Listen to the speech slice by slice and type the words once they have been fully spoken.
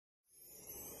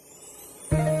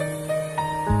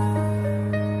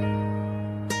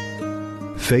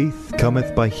Faith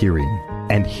cometh by hearing,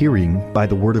 and hearing by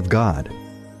the Word of God.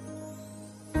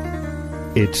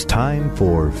 It's time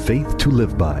for Faith to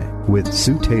Live By with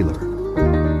Sue Taylor.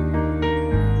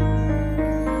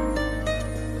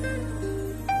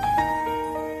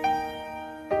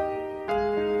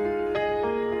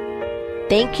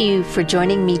 Thank you for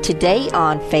joining me today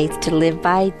on Faith to Live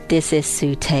By. This is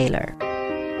Sue Taylor.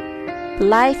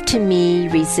 Life to me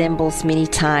resembles many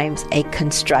times a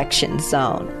construction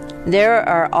zone. There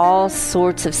are all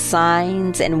sorts of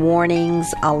signs and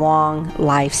warnings along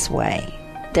life's way.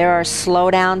 There are slow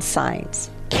down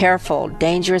signs, careful,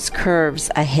 dangerous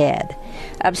curves ahead,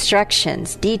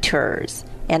 obstructions, detours,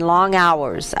 and long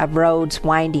hours of roads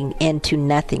winding into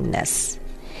nothingness.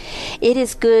 It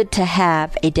is good to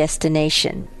have a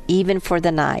destination, even for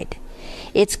the night.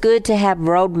 It's good to have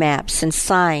road maps and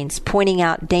signs pointing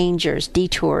out dangers,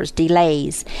 detours,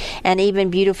 delays, and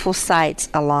even beautiful sights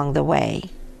along the way.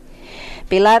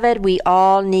 Beloved, we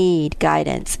all need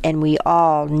guidance and we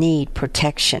all need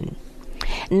protection.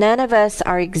 None of us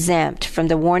are exempt from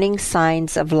the warning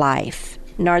signs of life,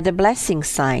 nor the blessing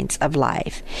signs of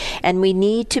life, and we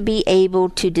need to be able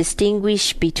to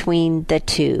distinguish between the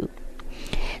two.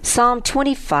 Psalm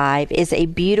 25 is a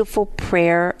beautiful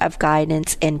prayer of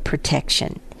guidance and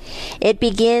protection. It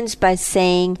begins by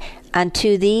saying,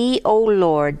 "Unto thee, O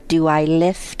Lord, do I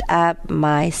lift up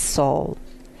my soul."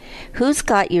 Who's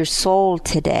got your soul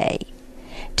today?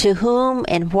 To whom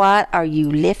and what are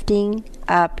you lifting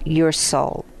up your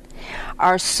soul?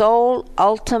 Our soul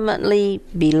ultimately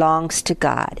belongs to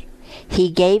God. He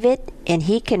gave it and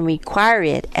He can require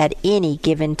it at any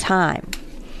given time.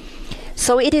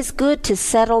 So it is good to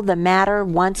settle the matter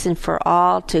once and for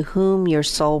all to whom your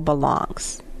soul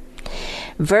belongs.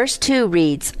 Verse 2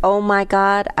 reads, "O my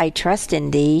God, I trust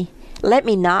in Thee. Let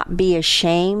me not be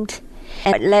ashamed,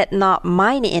 and let not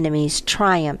mine enemies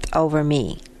triumph over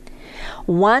me."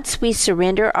 Once we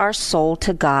surrender our soul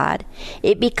to God,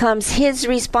 it becomes His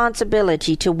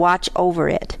responsibility to watch over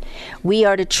it. We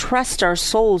are to trust our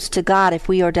souls to God if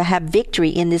we are to have victory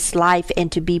in this life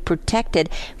and to be protected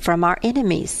from our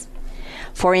enemies.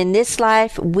 For in this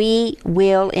life we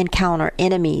will encounter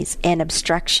enemies and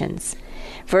obstructions.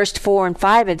 Verse 4 and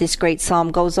 5 of this great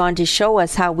psalm goes on to show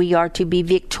us how we are to be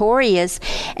victorious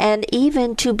and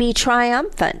even to be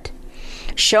triumphant.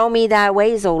 "Show me thy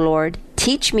ways, O Lord.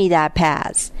 Teach me thy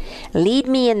paths. Lead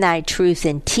me in thy truth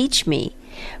and teach me.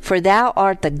 For thou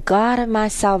art the God of my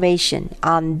salvation.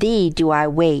 On thee do I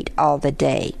wait all the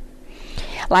day."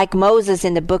 Like Moses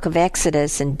in the book of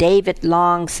Exodus, and David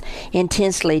longs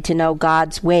intensely to know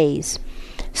God's ways,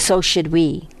 so should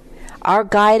we. Our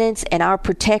guidance and our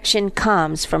protection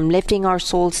comes from lifting our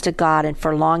souls to God and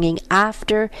for longing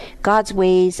after God's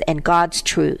ways and God's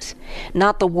truth,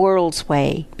 not the world's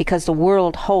way, because the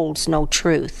world holds no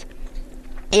truth.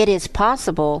 It is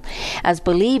possible as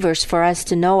believers for us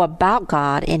to know about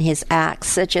God and His acts,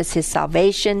 such as His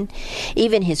salvation,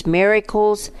 even His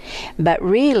miracles, but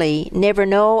really never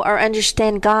know or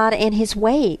understand God and His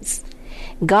ways.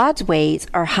 God's ways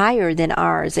are higher than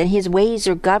ours, and His ways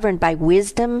are governed by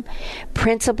wisdom,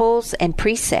 principles, and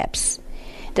precepts.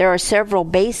 There are several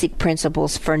basic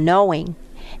principles for knowing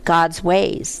God's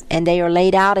ways, and they are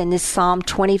laid out in this Psalm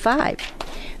 25.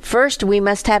 First, we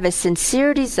must have a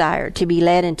sincere desire to be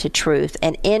led into truth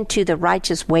and into the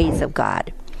righteous ways of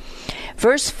God.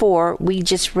 Verse 4, we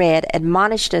just read,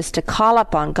 admonished us to call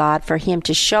upon God for Him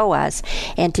to show us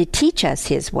and to teach us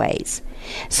His ways.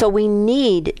 So we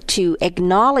need to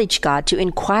acknowledge God, to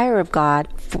inquire of God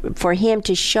for Him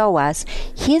to show us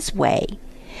His way.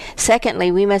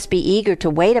 Secondly, we must be eager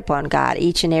to wait upon God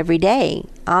each and every day.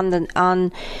 On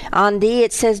thee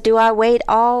it says, "Do I wait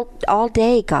all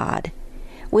day, God?"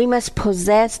 We must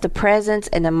possess the presence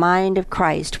and the mind of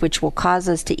Christ, which will cause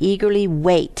us to eagerly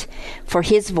wait for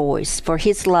His voice, for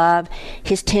His love,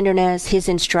 His tenderness, His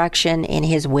instruction, and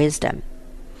His wisdom.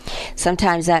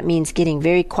 Sometimes that means getting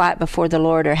very quiet before the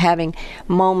Lord or having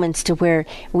moments to where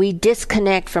we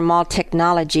disconnect from all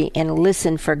technology and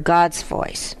listen for God's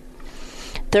voice.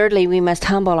 Thirdly, we must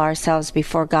humble ourselves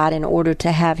before God in order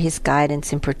to have His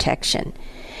guidance and protection.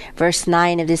 Verse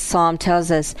 9 of this psalm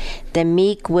tells us, "The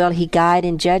meek will He guide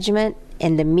in judgment,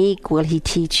 and the meek will He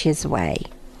teach His way."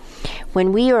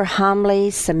 When we are humbly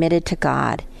submitted to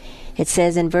God, it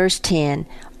says in verse 10,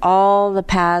 "All the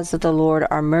paths of the Lord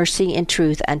are mercy and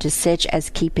truth unto such as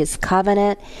keep His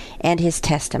covenant and His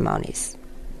testimonies."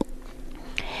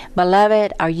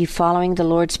 Beloved, are you following the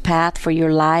Lord's path for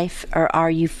your life, or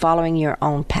are you following your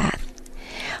own path,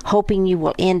 hoping you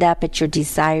will end up at your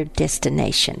desired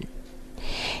destination?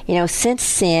 Since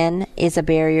sin is a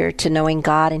barrier to knowing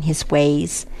God and His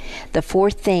ways, the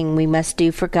fourth thing we must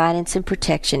do for guidance and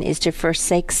protection is to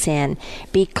forsake sin,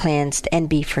 be cleansed, and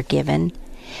be forgiven.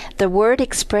 The Word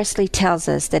expressly tells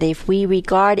us that if we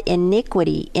regard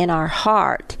iniquity in our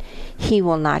heart, He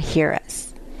will not hear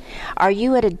us. Are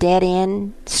you at a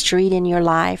dead-end street in your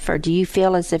life, or do you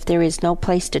feel as if there is no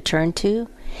place to turn to?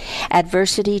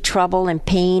 Adversity, trouble, and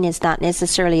pain is not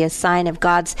necessarily a sign of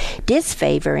God's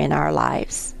disfavor in our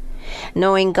lives.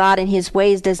 Knowing God and His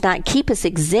ways does not keep us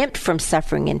exempt from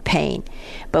suffering and pain,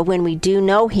 but when we do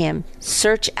know Him,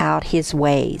 search out His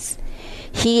ways.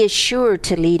 He is sure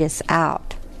to lead us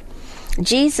out.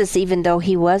 Jesus, even though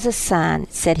He was a son,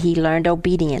 said He learned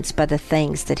obedience by the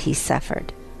things that He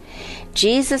suffered.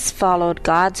 Jesus followed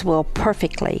God's will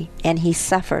perfectly, and He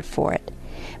suffered for it.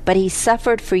 But He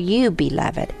suffered for you,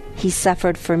 beloved. He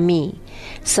suffered for me,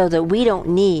 so that we don't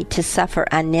need to suffer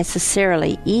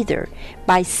unnecessarily either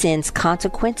by sin's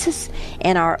consequences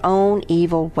and our own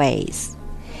evil ways.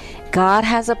 God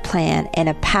has a plan and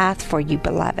a path for you,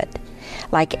 beloved.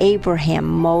 Like Abraham,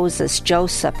 Moses,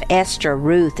 Joseph, Esther,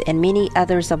 Ruth, and many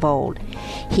others of old,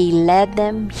 He led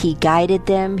them, He guided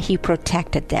them, He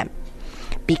protected them,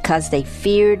 because they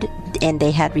feared and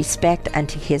they had respect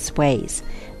unto His ways,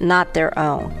 not their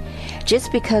own.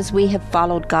 Just because we have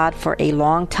followed God for a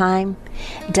long time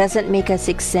doesn't make us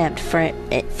exempt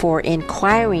for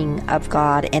inquiring of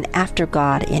God and after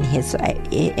God in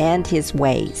His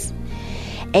ways.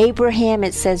 Abraham,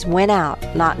 it says, went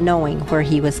out not knowing where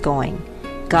he was going.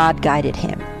 God guided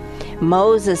him.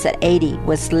 Moses at 80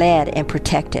 was led and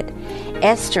protected.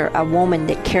 Esther, a woman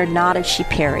that cared not if she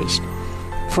perished,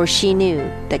 for she knew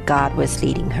that God was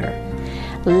leading her.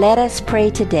 Let us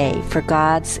pray today for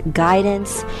God's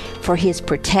guidance, for His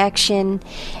protection,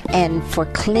 and for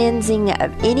cleansing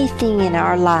of anything in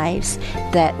our lives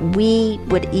that we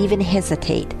would even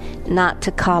hesitate not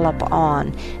to call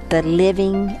upon the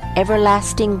living,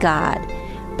 everlasting God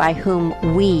by whom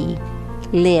we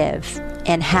live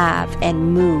and have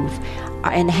and move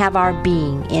and have our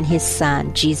being in His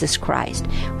Son, Jesus Christ,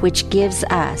 which gives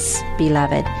us,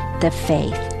 beloved, the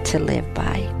faith to live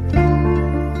by.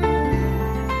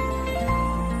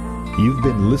 You've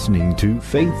been listening to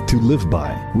Faith to Live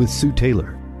By with Sue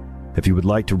Taylor. If you would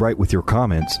like to write with your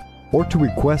comments or to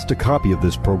request a copy of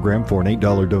this program for an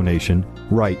 $8 donation,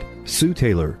 write Sue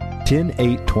Taylor,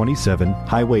 10827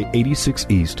 Highway 86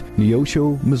 East,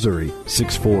 Neosho, Missouri,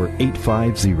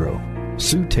 64850.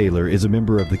 Sue Taylor is a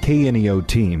member of the KNEO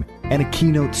team and a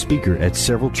keynote speaker at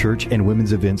several church and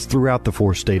women's events throughout the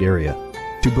 4-state area.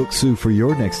 To book Sue for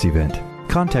your next event,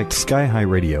 contact Sky High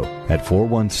Radio at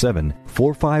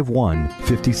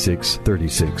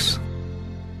 417-451-5636.